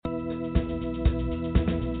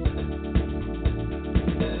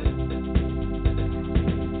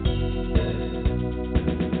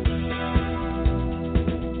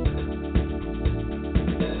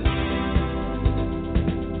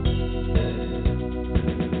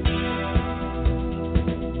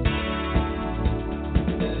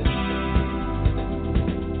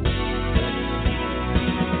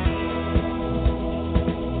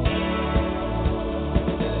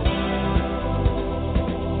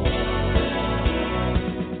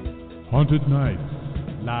Haunted Nights,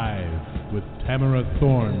 live with Tamara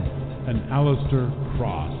Thorne and Alistair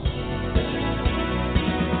Cross.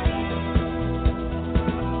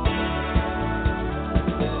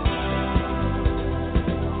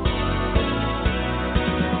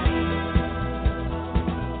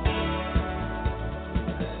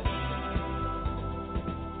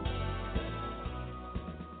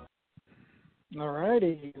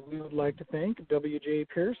 Alrighty, we would like to thank W.J.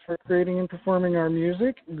 Pierce for creating and performing our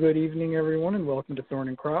music. Good evening, everyone, and welcome to Thorne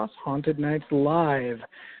and Cross, Haunted Nights Live.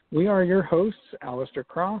 We are your hosts, Alistair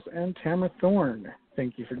Cross and Tamara Thorne.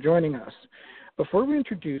 Thank you for joining us. Before we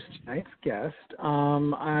introduce tonight's guest,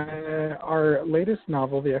 our latest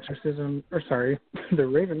novel, The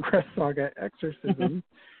Ravencrest Saga, Exorcism,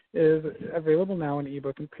 is available now in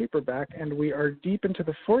ebook and paperback, and we are deep into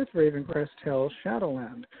the fourth Ravencrest tale,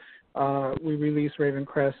 Shadowland. We release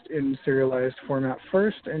Ravencrest in serialized format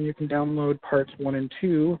first, and you can download parts 1 and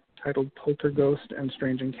 2, titled Poltergeist and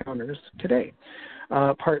Strange Encounters, today.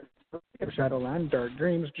 Part 3 of Shadowland, Dark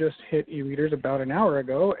Dreams, just hit e-readers about an hour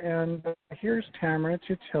ago, and here's Tamara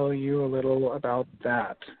to tell you a little about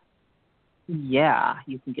that. Yeah,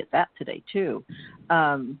 you can get that today, too.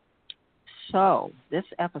 So, this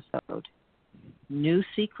episode, New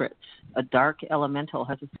Secrets. A dark elemental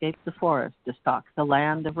has escaped the forest to stalk the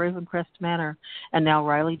land of Ravencrest Manor, and now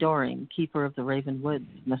Riley Doring, keeper of the Raven Woods,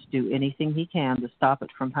 must do anything he can to stop it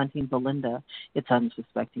from hunting Belinda, its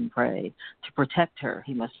unsuspecting prey. To protect her,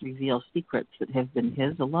 he must reveal secrets that have been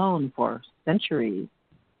his alone for centuries.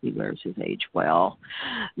 He wears his age well.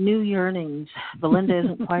 New yearnings. Belinda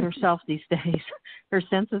isn't quite herself these days. Her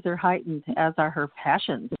senses are heightened, as are her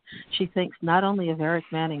passions. She thinks not only of Eric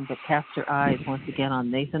Manning, but casts her eyes once again on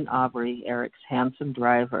Nathan Aubrey, Eric's handsome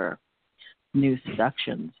driver. New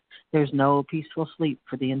seductions. There's no peaceful sleep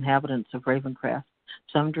for the inhabitants of Ravencrest.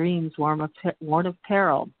 Some dreams warn of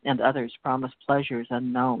peril, and others promise pleasures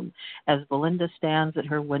unknown. As Belinda stands at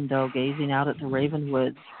her window gazing out at the Raven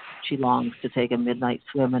Woods, she longs to take a midnight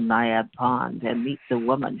swim in Naiad Pond and meet the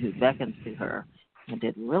woman who beckons to her and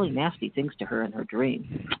did really nasty things to her in her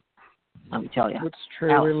dream. Let me tell you. It's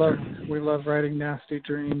true. Alice. We love writing nasty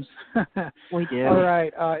dreams. We do. All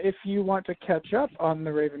right. If you want to catch up on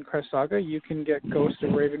the Ravencrest saga, you can get Ghost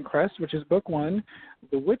of Ravencrest, which is book 1,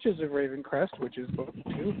 The Witches of Ravencrest, which is book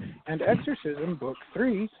 2, and Exorcism, book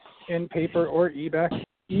 3, in paper or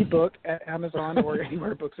ebook at Amazon or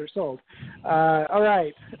anywhere books are sold. All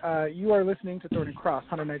right. You are listening to Thorne and Cross,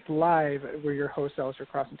 Haunted Nights Live. We're your hosts, Alistair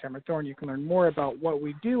Cross and Tamara Thorne. You can learn more about what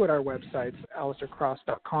we do at our websites,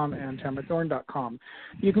 alistaircross.com and tamarathorne.com.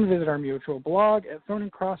 You can visit our mutual blog at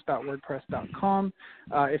thorneandcross.wordpress.com.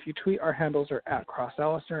 If you tweet, our handles are at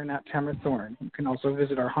CrossAlistair and at Tamara Thorne. You can also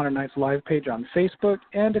visit our Haunted Nights Live page on Facebook,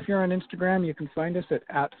 and if you're on Instagram, you can find us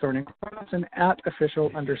at Thorne and Cross and at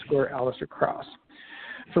official_Alistair Cross.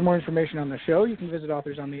 For more information on the show, you can visit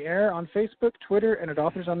Authors on the Air on Facebook, Twitter, and at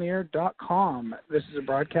authorsontheair.com. This is a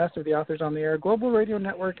broadcast of the Authors on the Air Global Radio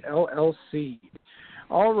Network, LLC.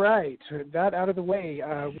 All right, that out of the way,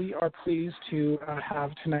 we are pleased to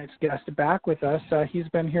have tonight's guest back with us. He's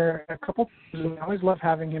been here a couple times, and we always love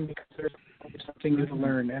having him because there's something new to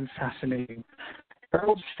learn and fascinating.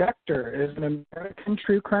 Harold Schechter is an American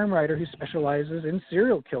true crime writer who specializes in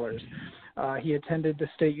serial killers. He attended the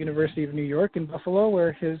State University of New York in Buffalo,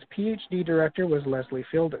 where his PhD director was Leslie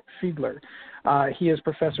Fiedler. He is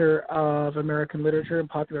professor of American literature and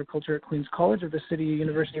popular culture at Queens College of the City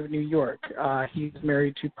University of New York. He's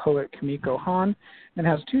married to poet Kimiko Hahn and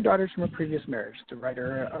has 2 daughters from a previous marriage, the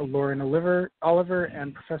writer Lauren Oliver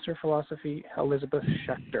and professor of philosophy Elizabeth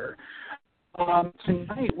Schechter.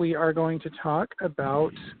 Tonight we are going to talk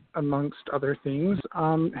about, amongst other things,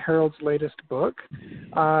 Harold's latest book,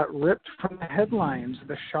 Ripped from the Headlines,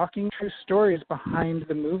 the shocking true stories behind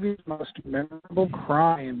the movie's most memorable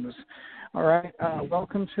crimes. All right,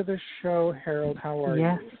 welcome to the show, Harold. How are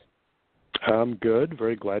you? I'm good.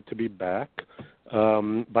 Very glad to be back.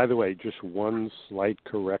 By the way, just one slight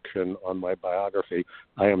correction on my biography.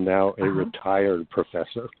 I am now a retired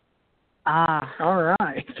professor. All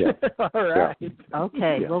right. Yeah. All right. Yeah.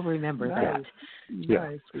 Okay, we'll remember that.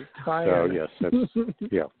 Nice. So, yes, that's,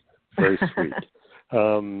 very sweet.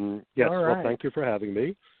 Yes, right. Well, thank you for having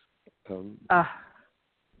me.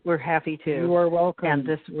 We're happy to. You are welcome. And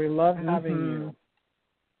we love having you.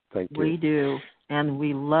 Thank you. We do. And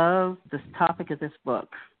we love this topic of this book,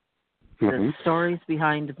 the stories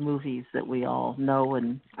behind movies that we all know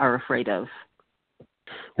and are afraid of.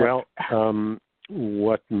 Well,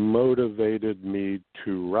 what motivated me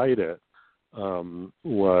to write it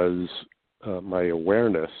was my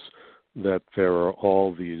awareness that there are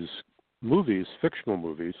all these movies, fictional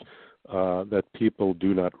movies, that people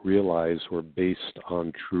do not realize were based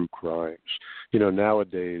on true crimes.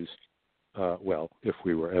 Nowadays, well, if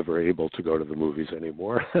we were ever able to go to the movies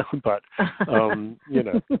anymore, but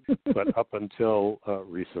but up until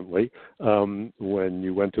recently, when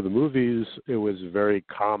you went to the movies, it was very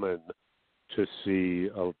common to see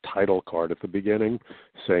a title card at the beginning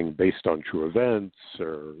saying based on true events,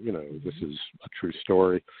 or this is a true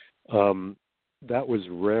story. That was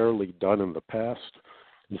rarely done in the past.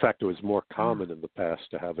 In fact, it was more common in the past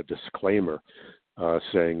to have a disclaimer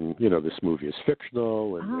saying, this movie is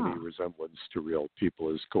fictional and any resemblance to real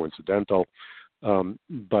people is coincidental.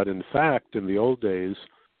 But in fact, in the old days,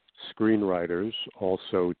 screenwriters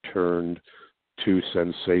also turned to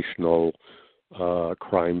sensational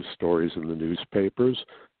crime stories in the newspapers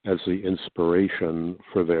as the inspiration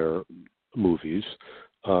for their movies.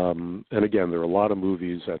 And again, there are a lot of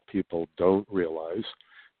movies that people don't realize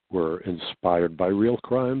were inspired by real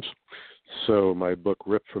crimes. So my book,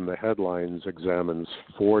 Ripped from the Headlines, examines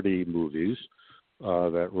 40 movies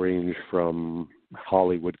that range from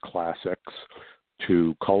Hollywood classics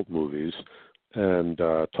to cult movies, and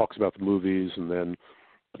talks about the movies and then,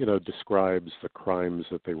 describes the crimes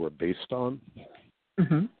that they were based on.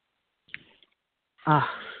 Mm-hmm.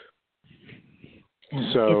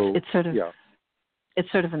 So it's sort of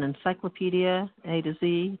it's sort of an encyclopedia, A to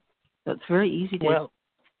Z. So it's very easy to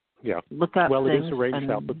look up Well, things. It is arranged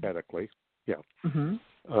alphabetically. Yeah.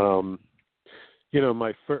 Mm-hmm.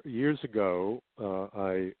 Years ago,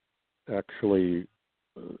 I actually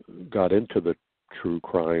got into the true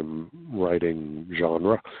crime writing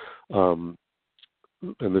genre.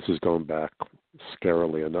 And this is going back,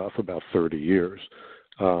 scarily enough, about 30 years.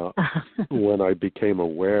 When I became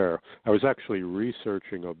aware, I was actually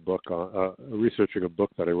researching a book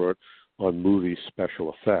that I wrote on movie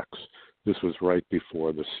special effects. This was right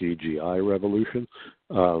before the CGI revolution,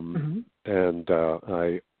 and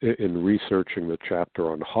in researching the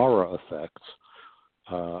chapter on horror effects,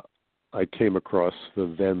 I came across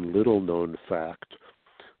the then little-known fact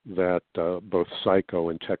that both Psycho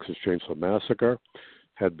and Texas Chainsaw Massacre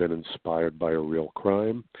had been inspired by a real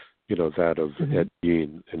crime, that of Ed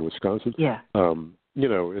Gein in Wisconsin. Yeah.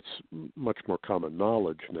 It's much more common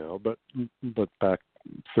knowledge now, but back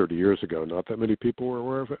 30 years ago, not that many people were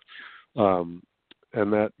aware of it.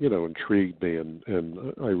 And that, intrigued me,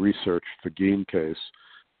 and I researched the Gein case.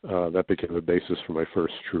 That became the basis for my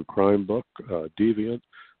first true crime book, Deviant.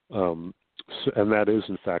 And that is,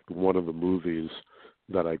 in fact, one of the movies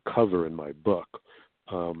that I cover in my book.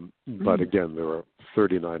 But again, there are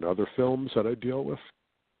 39 other films that I deal with.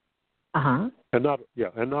 And not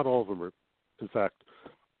all of them are, in fact,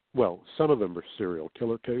 well, some of them are serial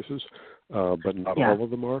killer cases, but not all of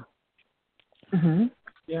them are.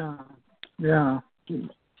 Yeah. One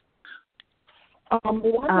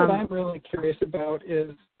that I'm really curious about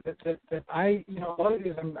is that I, a lot of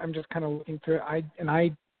these I'm just kind of looking through. I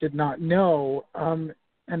did not know, and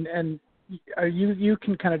you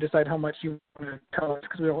can kind of decide how much you want to tell us,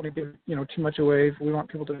 because we don't want to give too much away. We want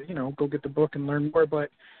people to go get the book and learn more. But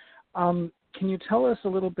can you tell us a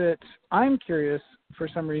little bit? I'm curious for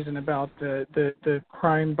some reason about the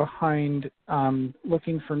crime behind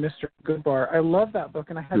Looking for Mr. Goodbar. I love that book,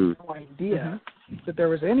 and I had no idea that there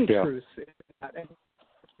was any truth in that. And,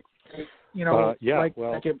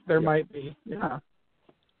 there might be. Yeah.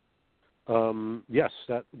 Yes,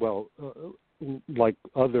 like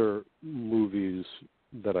other movies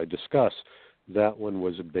that I discuss, that one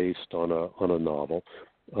was based on a novel,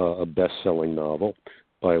 a best-selling novel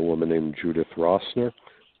by a woman named Judith Rossner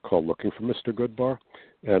called Looking for Mr. Goodbar.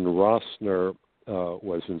 And Rossner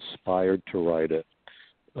was inspired to write it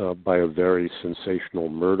by a very sensational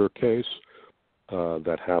murder case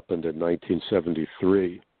that happened in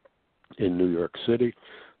 1973 in New York City.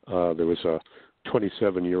 There was a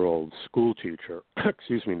 27-year-old school teacher,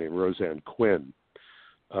 named Roseanne Quinn,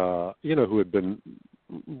 who had been,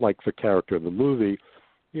 like the character in the movie,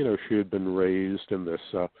 she had been raised in this,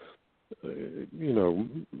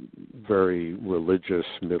 very religious,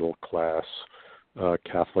 middle-class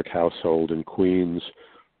Catholic household in Queens,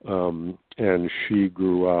 and she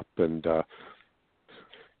grew up and,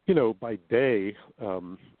 by day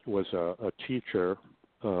was a teacher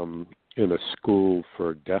in a school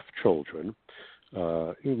for deaf children,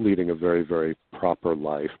 leading a very, very proper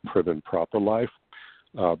life, prim and proper life.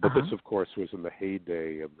 But this, of course, was in the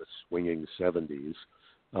heyday of the swinging 70s,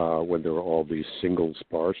 when there were all these singles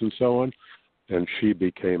bars and so on. And she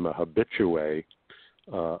became a habitué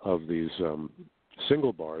of these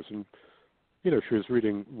single bars. And, she was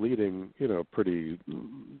leading, pretty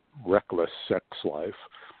reckless sex life.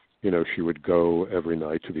 she would go every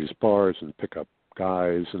night to these bars and pick up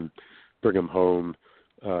guys and bring them home.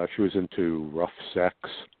 She was into rough sex.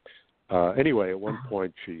 Anyway, at one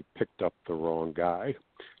point she picked up the wrong guy.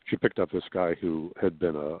 She picked up this guy who had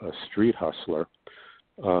been a street hustler,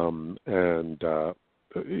 and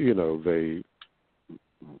they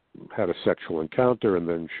had a sexual encounter, and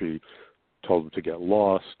then she told him to get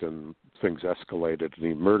lost, and things escalated, and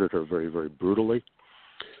he murdered her very, very brutally.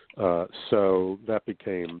 So that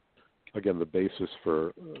became, again, the basis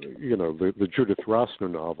for, the Judith Rosner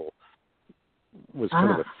novel was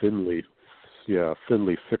kind of a thinly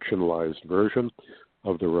fictionalized version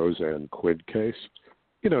of the Roseanne Quinn case.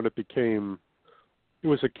 And it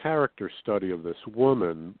was a character study of this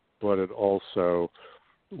woman, but it also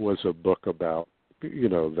was a book about,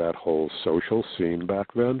 that whole social scene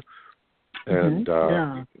back then. And,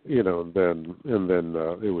 then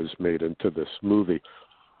it was made into this movie.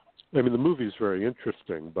 I mean, the movie is very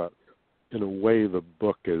interesting, but in a way the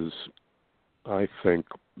book is, I think,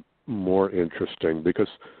 more interesting because,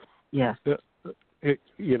 I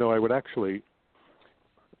would actually,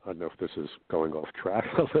 I don't know if this is going off track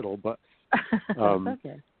a little, but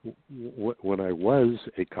okay. When I was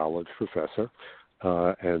a college professor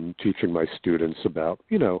and teaching my students about,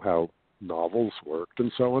 how novels worked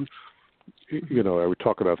and so on, I would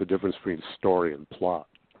talk about the difference between story and plot.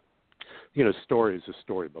 Story is a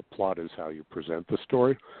story, but plot is how you present the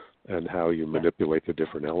story and how you manipulate the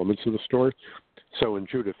different elements of the story. So in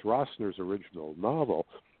Judith Rosner's original novel,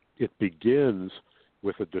 it begins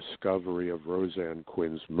with a discovery of Roseanne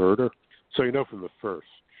Quinn's murder. So from the first,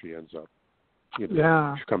 she ends up, she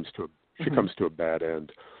comes to a bad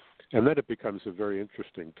end, and then it becomes a very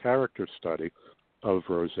interesting character study of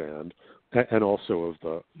Roseanne and also of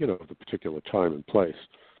the the particular time and place.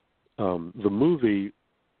 The movie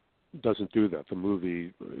doesn't do that. The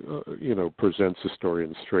movie, presents the story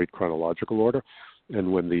in straight chronological order,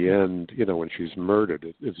 and when the end, when she's murdered,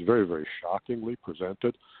 it's very, very shockingly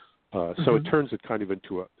presented. So it turns it kind of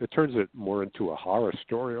turns it more into a horror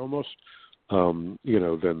story almost, than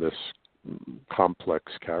this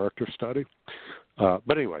complex character study.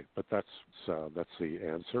 But anyway, that's the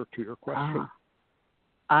answer to your question.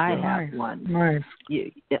 I have one. Nice.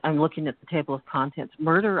 I'm looking at the table of contents.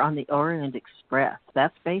 Murder on the Orient Express.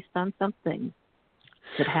 That's based on something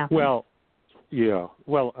that happened. Well, yeah.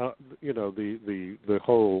 Well, the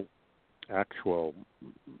whole actual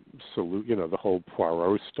the whole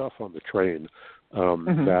Poirot stuff on the train,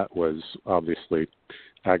 that was obviously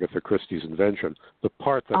Agatha Christie's invention. The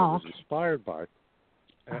part that it was inspired by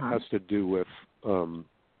has to do with the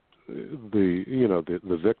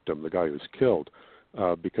victim, the guy who was killed,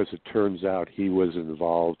 because it turns out he was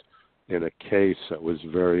involved in a case that was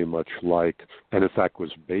very much like, and in fact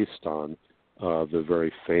was based on, the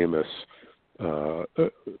very famous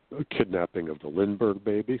kidnapping of the Lindbergh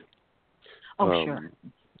baby. Sure.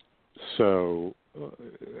 So,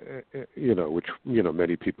 which,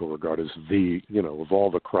 many people regard as of all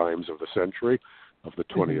the crimes of the century, of the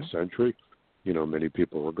 20th century, many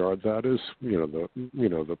people regard that as,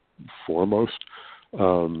 the foremost.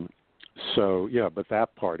 So, yeah, but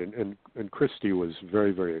that part, and Christie was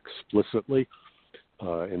very, very explicitly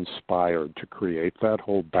inspired to create that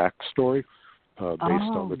whole backstory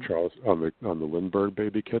based on the Lindbergh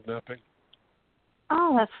baby kidnapping.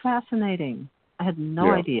 Oh, that's fascinating. I had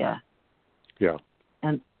no idea. Yeah.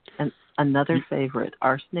 And another favorite,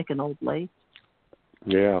 Arsenic and Old Lace.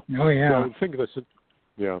 Yeah. Oh, yeah. Well, the thing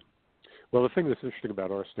that's interesting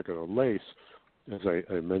about Arsenic and Old Lace, as I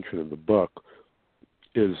mentioned in the book,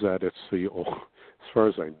 is that it's as far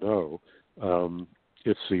as I know,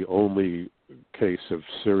 it's the only case of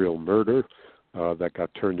serial murder that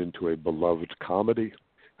got turned into a beloved comedy,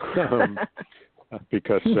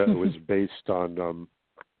 because it was based on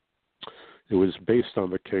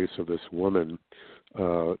the case of this woman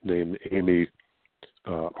named Amy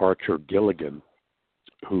Archer Gilligan,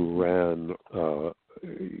 who ran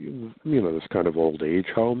this kind of old age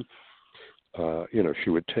home. She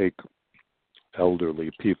would take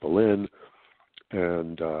elderly people in,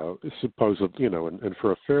 and supposedly, and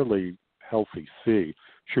for a fairly healthy fee,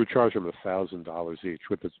 she would charge them $1,000 each,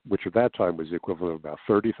 which at that time was the equivalent of about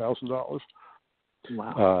 $30,000.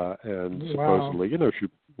 Wow. And supposedly, she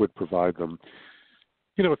would provide them,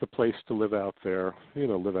 with a place to live out their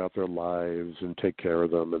lives and take care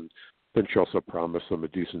of them, and then she also promised them a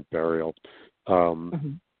decent burial.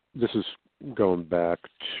 This is going back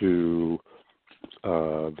to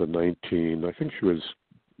I think she was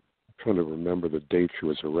trying to remember the date she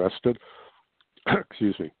was arrested.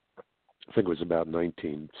 Excuse me. I think it was about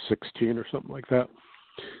 1916 or something like that.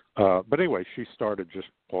 But anyway, she started just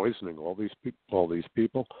poisoning all these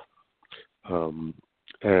people,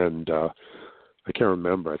 And I can't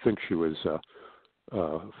remember. I think she was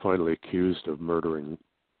finally accused of murdering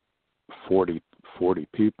 40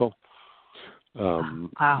 people.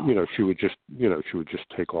 Wow. She would just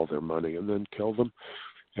take all their money and then kill them,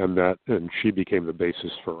 and she became the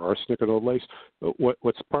basis for arsenic and old lace. But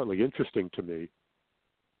what's partly interesting to me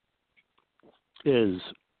is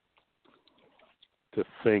to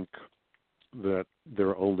think that there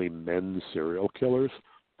are only men serial killers,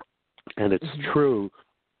 and it's true,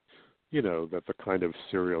 that the kind of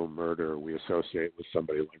serial murder we associate with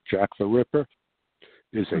somebody like Jack the Ripper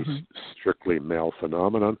is a strictly male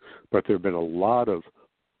phenomenon, but there have been a lot of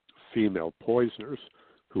female poisoners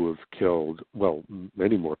who have killed,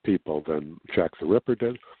 many more people than Jack the Ripper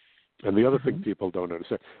did. And the other thing people don't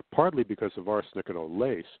understand, partly because of arsenic and old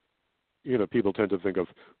lace, people tend to think of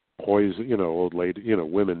poison, old lady,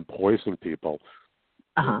 women poisoning people.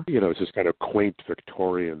 It's this kind of quaint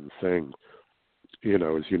Victorian thing.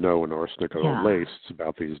 As you know, in arsenic and old lace, it's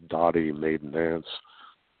about these dotty maiden aunts,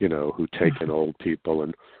 who take in old people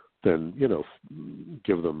and then,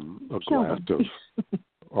 give them a glass of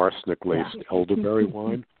arsenic-laced elderberry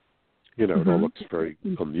wine. It all looks very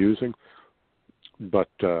amusing. But,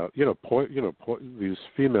 these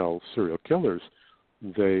female serial killers,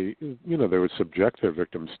 they would subject their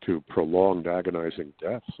victims to prolonged, agonizing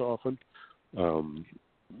deaths often.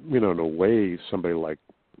 In a way, somebody like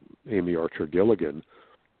Amy Archer Gilligan,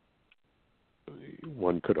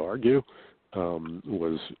 one could argue,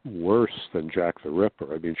 was worse than Jack the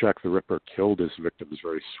Ripper. I mean, Jack the Ripper killed his victims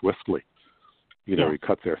very swiftly. He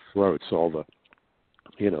cut their throats. All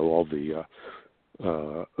the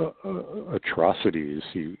atrocities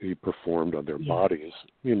he performed on their bodies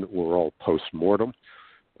were all post-mortem.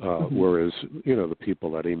 Whereas, the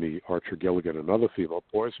people at Amy Archer Gilligan and other female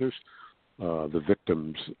poisoners, the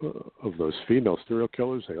victims of those female serial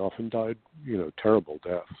killers, they often died, terrible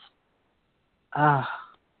deaths.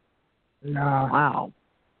 Wow.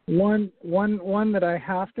 One that I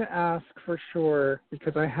have to ask for sure,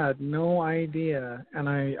 because I had no idea, and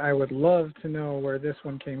I would love to know where this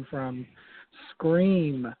one came from.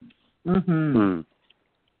 Scream.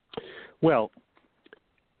 Well,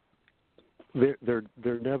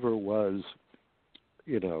 there never was,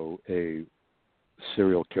 a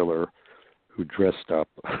serial killer who dressed up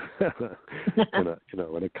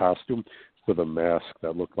in a costume with a mask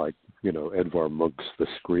that looked like, Edvard Munch's The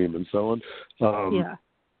Scream and so on.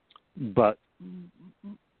 But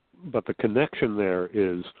the connection there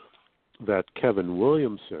is that Kevin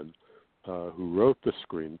Williamson, who wrote the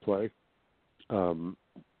screenplay,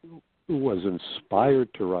 was inspired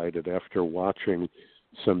to write it after watching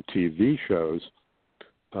some TV shows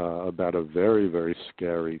about a very, very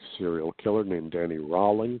scary serial killer named Danny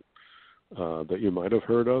Rawling, that you might have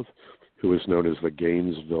heard of, who is known as the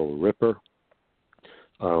Gainesville Ripper,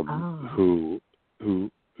 who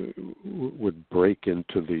would break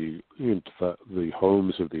into the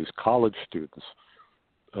homes of these college students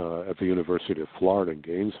at the University of Florida in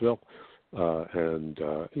Gainesville, and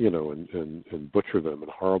butcher them in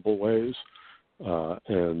horrible ways,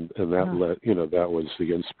 and that that was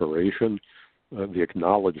the inspiration, the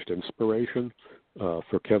acknowledged inspiration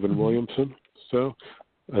for Kevin Williamson. So,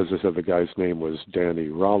 as I said, the guy's name was Danny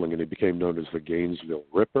Rawling, and he became known as the Gainesville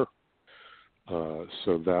Ripper.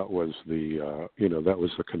 So that was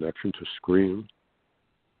the connection to Scream.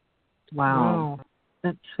 Wow.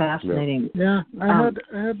 That's fascinating. Yeah, I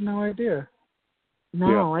had no idea.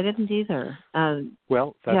 No, I didn't either.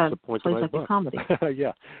 Well, that's the point of my like book. A comedy.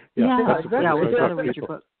 Yeah, we've got to read your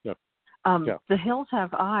book. Yeah. The Hills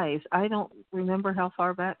Have Eyes. I don't remember how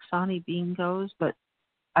far back Sonny Bean goes, but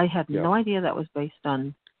I had no idea that was based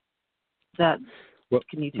on that. Well,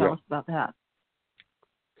 can you tell us about that?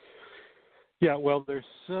 Yeah, well, there's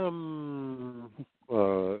some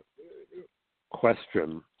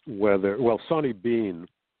question whether, Sonny Bean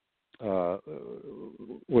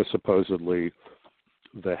was supposedly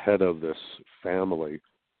the head of this family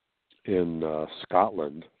in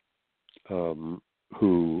Scotland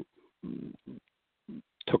who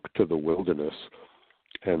took to the wilderness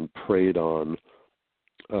and preyed on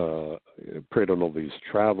all these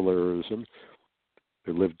travelers, and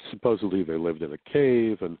they lived in a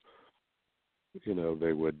cave, and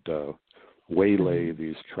they would waylay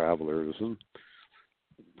these travelers and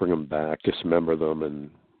bring them back, dismember them, and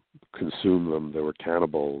consume them. They were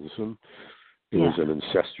cannibals, and it was an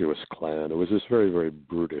incestuous clan. It was this very, very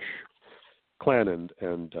brutish clan, and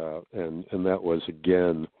that was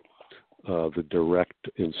again the direct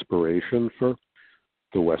inspiration for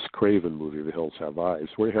the Wes Craven movie, The Hills Have Eyes,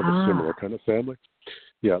 where you have a similar kind of family.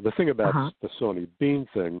 Yeah, the thing about the Sonny Bean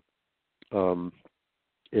thing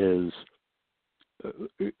is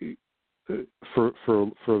for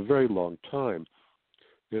a very long time,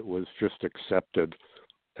 it was just accepted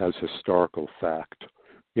as historical fact.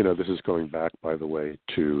 This is going back, by the way,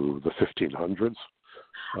 to the 1500s.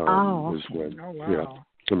 Is when, oh, wow.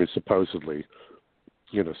 I mean, supposedly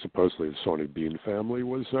the Sawney Bean family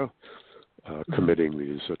was committing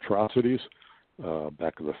these atrocities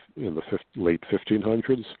back in the late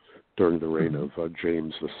 1500s during the reign of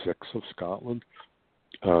James VI of Scotland.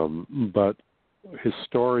 But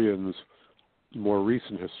historians, more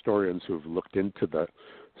recent historians who have looked into the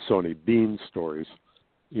Sawney Bean stories,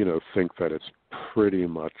 think that it's pretty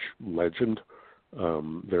much legend.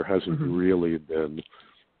 There hasn't really been,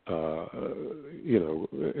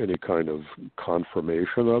 any kind of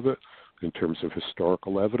confirmation of it in terms of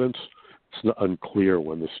historical evidence. It's unclear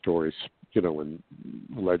when the stories, when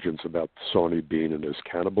legends about Sawney Bean and his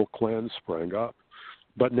cannibal clan sprang up.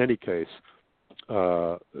 But in any case,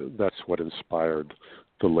 that's what inspired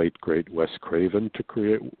the late, great Wes Craven to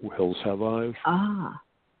create Hills Have Eyes. Ah,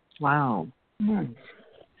 wow. No.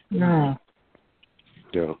 Yeah.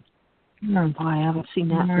 No. Boy, I haven't seen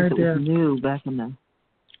that since it was new back in the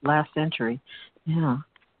last century. Yeah.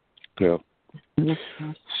 Yeah.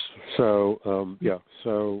 So,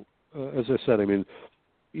 as I said, I mean,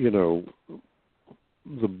 the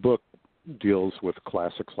book deals with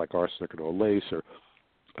classics like Arsenic and Old Lace, or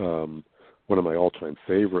one of my all-time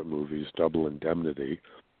favorite movies, Double Indemnity.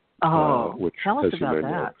 Which, tell us as about you may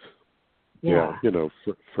that. know,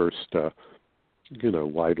 first,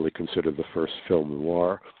 widely considered the first film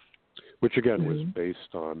noir, which again was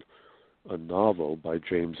based on a novel by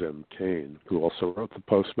James M. Cain, who also wrote The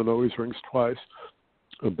Postman Always Rings Twice.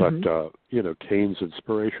 But, Cain's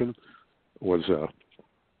inspiration was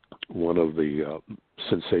one of the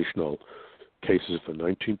sensational cases of the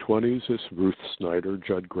 1920s, this Ruth Snyder,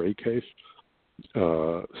 Judd Gray case.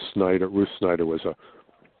 Ruth Snyder was a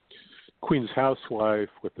Queen's housewife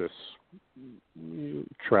with this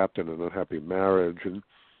trapped in an unhappy marriage, and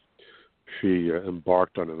she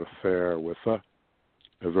embarked on an affair with a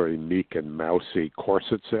very meek and mousy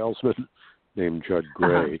corset salesman named Judd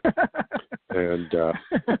Gray. And,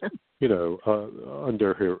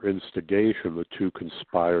 under her instigation, the two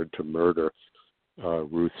conspired to murder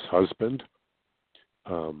Ruth's husband.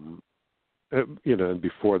 And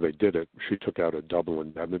before they did it, she took out a double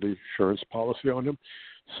indemnity insurance policy on him,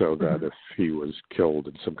 so that if he was killed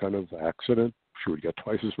in some kind of accident, she would get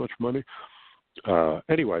twice as much money.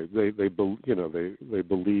 Anyway, they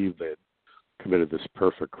believe they had committed this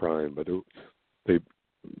perfect crime, but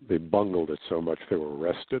they bungled it so much they were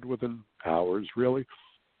arrested within hours, really.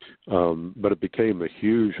 But it became a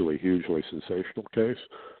hugely, hugely sensational case.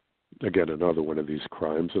 Again, another one of these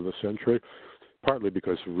crimes of the century, partly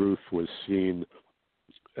because Ruth was seen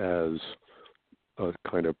as a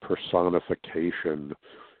kind of personification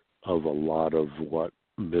of a lot of what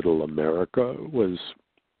Middle America was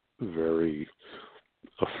very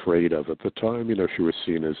afraid of at the time. She was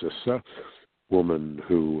seen as this woman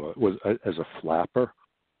who was as a flapper.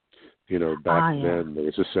 Back then there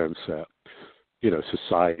was a sense that,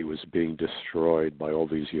 society was being destroyed by all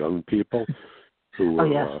these young people who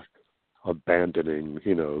were abandoning,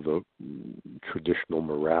 the traditional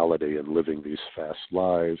morality and living these fast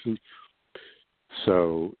lives. And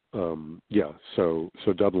so, so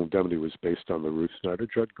Double Indemnity was based on the Ruth Snyder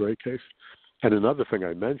Judd Gray case. And another thing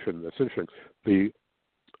I mentioned that's interesting, the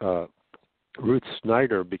Ruth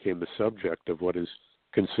Snyder became the subject of what is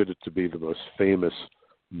considered to be the most famous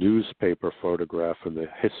newspaper photograph in the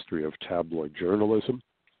history of tabloid journalism,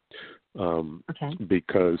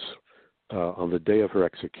 because on the day of her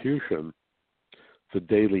execution, the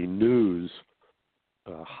Daily News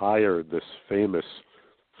hired this famous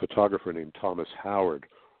photographer named Thomas Howard,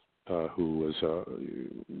 who was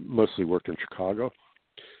mostly worked in Chicago.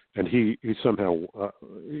 And he somehow, I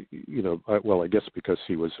guess because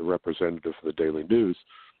he was a representative for the Daily News,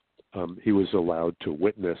 he was allowed to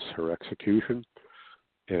witness her execution.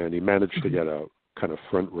 And he managed to get a kind of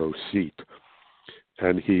front row seat.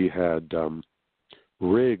 And he had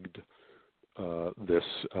rigged this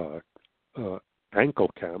ankle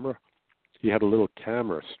camera. He had a little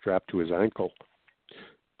camera strapped to his ankle,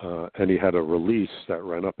 and he had a release that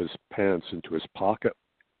ran up his pants into his pocket.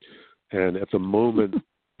 And at the moment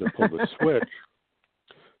to pull the switch,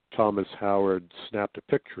 Thomas Howard snapped a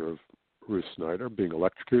picture of Ruth Snyder being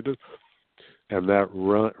electrocuted. And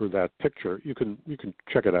that picture, you can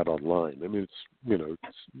check it out online. I mean,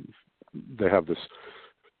 they have this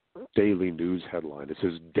Daily News headline. It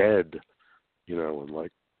says "dead," in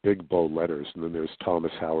like big bold letters, and then there's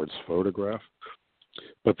Thomas Howard's photograph.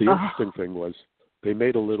 But the interesting thing was they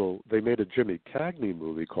made a Jimmy Cagney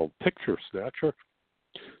movie called Picture Snatcher,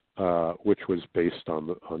 which was based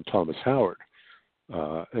on Thomas Howard.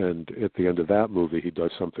 And at the end of that movie,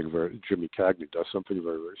 Jimmy Cagney does something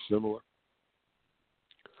very, very similar.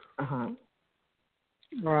 Uh-huh.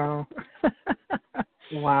 Wow.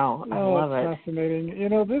 Wow, I love it. Fascinating.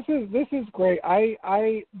 This is great.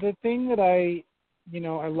 The thing that I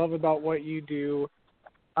love about what you do,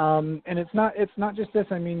 and it's not just this.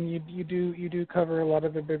 I mean, you do cover a lot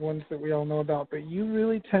of the big ones that we all know about, but you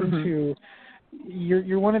really tend to.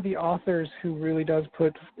 You're one of the authors who really does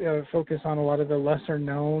put focus on a lot of the lesser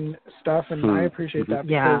known stuff, and I appreciate that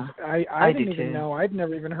because I didn't even know. I'd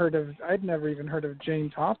never even heard of Jane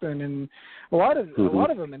Toppin and a lot of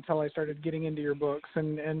them until I started getting into your books,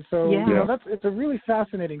 and so it's a really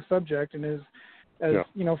fascinating subject, and as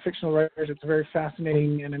fictional writers, it's very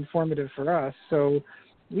fascinating and informative for us. So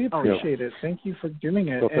we appreciate it. Thank you for doing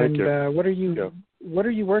it. Well, thank you. What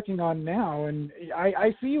are you working on now? And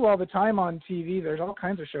I see you all the time on TV. There's all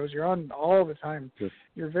kinds of shows. You're on all the time.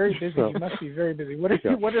 You're very busy. You must be very busy.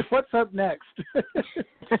 What's up next?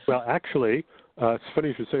 Well, actually, it's funny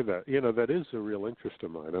you should say that. That is a real interest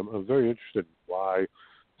of mine. I'm very interested in why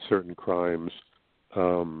certain crimes,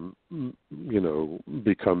 become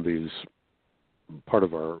these part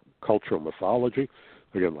of our cultural mythology.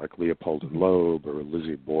 Again, like Leopold and Loeb or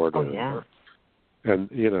Lizzie Borden. And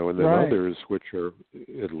then others which are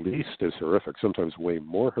at least as horrific, sometimes way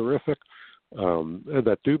more horrific, and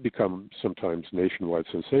that do become sometimes nationwide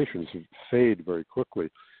sensations, fade very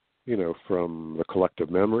quickly, from the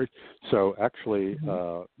collective memory. So actually,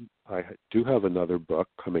 I do have another book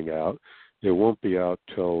coming out. It won't be out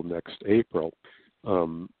till next April,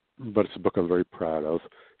 but it's a book I'm very proud of.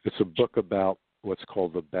 It's a book about what's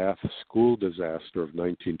called the Bath School Disaster of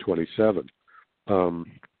 1927.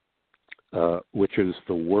 Which is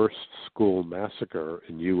the worst school massacre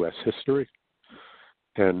in U.S. history.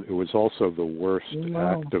 And it was also the worst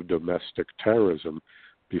act of domestic terrorism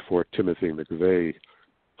before Timothy McVeigh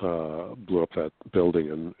blew up that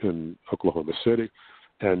building in Oklahoma City.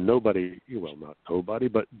 And nobody, well, not nobody,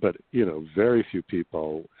 but very few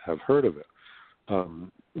people have heard of it. The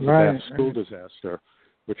Bath School Disaster,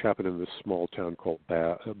 which happened in this small town called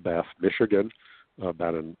Bath, Michigan,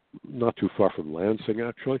 not too far from Lansing,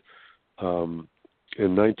 actually. In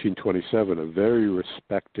 1927, a very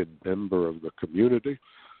respected member of the community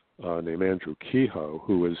named Andrew Kehoe,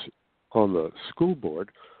 who was on the school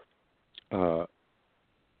board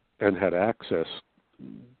and had access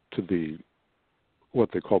to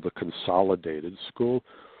what they called the consolidated school.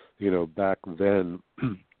 Back then,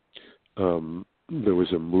 there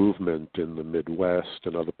was a movement in the Midwest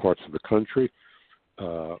and other parts of the country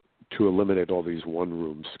to eliminate all these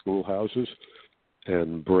one-room schoolhouses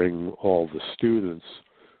and bring all the students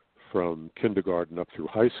from kindergarten up through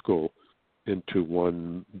high school into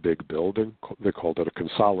one big building. They called it a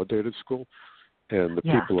consolidated school. And the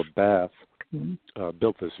people of Bath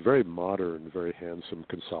built this very modern, very handsome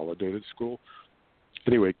consolidated school.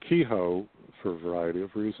 Anyway, Kehoe, for a variety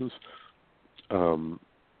of reasons, who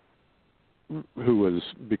was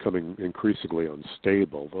becoming increasingly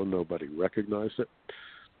unstable, though nobody recognized it,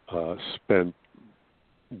 spent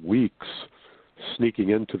weeks sneaking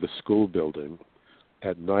into the school building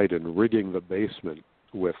at night and rigging the basement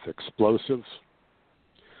with explosives.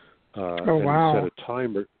 And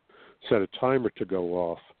set a timer to go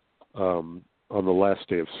off on the last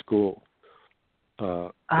day of school,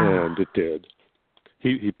 and it did.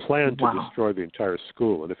 He planned to destroy the entire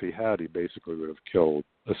school, and if he had, he basically would have killed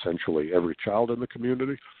essentially every child in the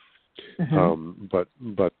community. But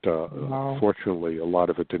fortunately, a lot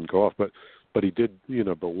of it didn't go off. But he did,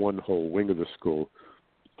 but one whole wing of the school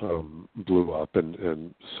blew up,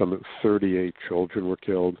 and some 38 children were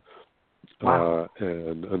killed,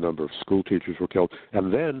 and a number of school teachers were killed.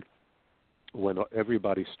 And then, when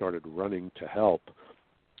everybody started running to help,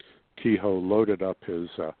 Kehoe loaded up his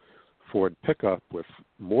Ford pickup with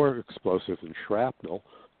more explosives and shrapnel,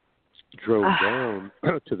 drove down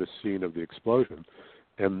to the scene of the explosion,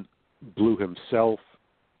 and blew himself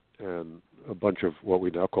and a bunch of what we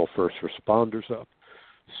now call first responders up.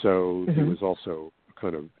 So he was also a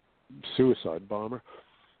kind of suicide bomber.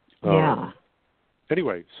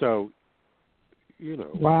 Anyway, so,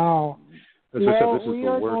 Wow. As I said, this is we the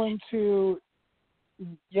are worst. going to...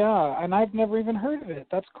 Yeah, and I've never even heard of it.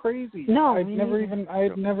 That's crazy. No, I've never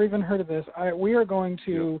even heard of this. We are going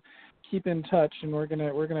to keep in touch, and we're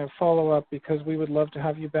gonna follow up because we would love to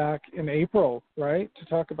have you back in April, right, to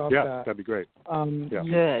talk about that. Yeah, that'd be great.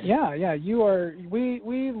 Good. Yeah. You are.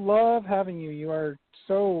 We love having you. You are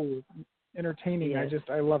so entertaining. Yes.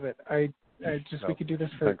 I love it. We could do this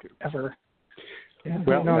forever. Yeah.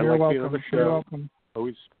 Well, you're like welcome. being on the show. You're welcome.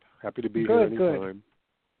 Always happy to be here anytime.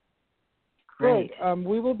 great.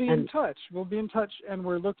 We will be in touch. We'll be in touch, and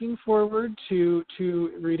we're looking forward to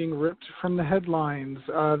reading Ripped from the Headlines.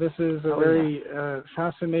 This is a very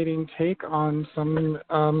fascinating take on some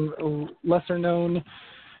lesser-known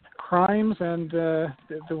crimes and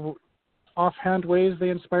the offhand ways they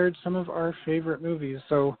inspired some of our favorite movies.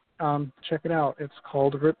 So check it out. It's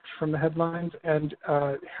called Ripped from the Headlines. And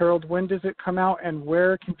Harold, when does it come out, and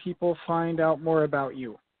where can people find out more about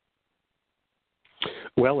you?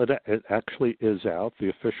 Well, it actually is out. The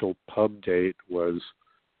official pub date was,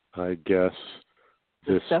 I guess,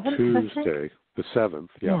 this Tuesday, the 7th.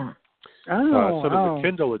 Yeah. The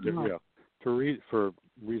Kindle edition. Yeah. For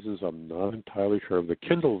reasons I'm not entirely sure of, the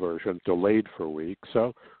Kindle version delayed for a week.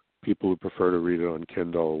 So people who prefer to read it on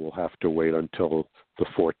Kindle will have to wait until the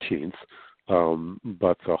 14th.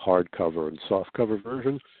 But the hardcover and softcover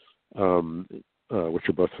version, which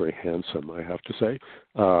are both very handsome, I have to say,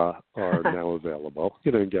 are now available.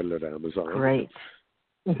 You can get it at Amazon. Great.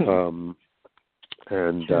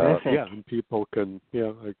 And people can,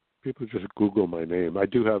 people just Google my name. I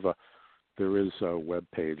do have there is a web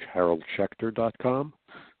page, haroldschechter.com.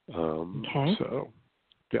 So,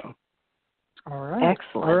 yeah. All right.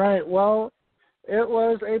 Excellent. All right. Well, it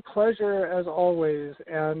was a pleasure as always,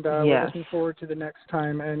 and we're looking forward to the next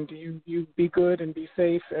time. And you be good and be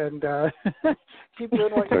safe, and keep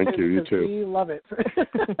doing what Thank you. You too. We love it.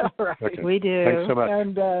 All right. Okay. We do. Thanks so much.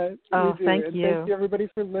 And thank you. Thank you, everybody,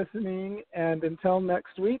 for listening. And until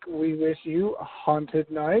next week, we wish you haunted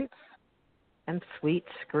nights and sweet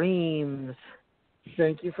screams.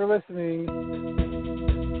 Thank you for listening.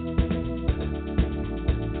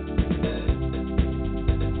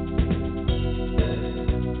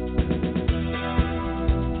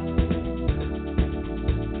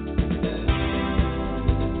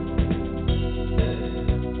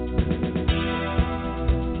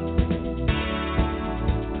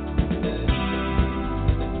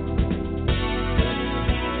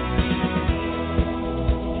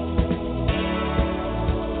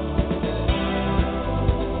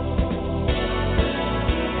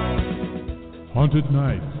 Haunted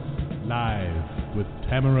Nights, live with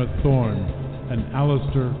Tamara Thorne and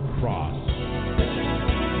Alistair Cross.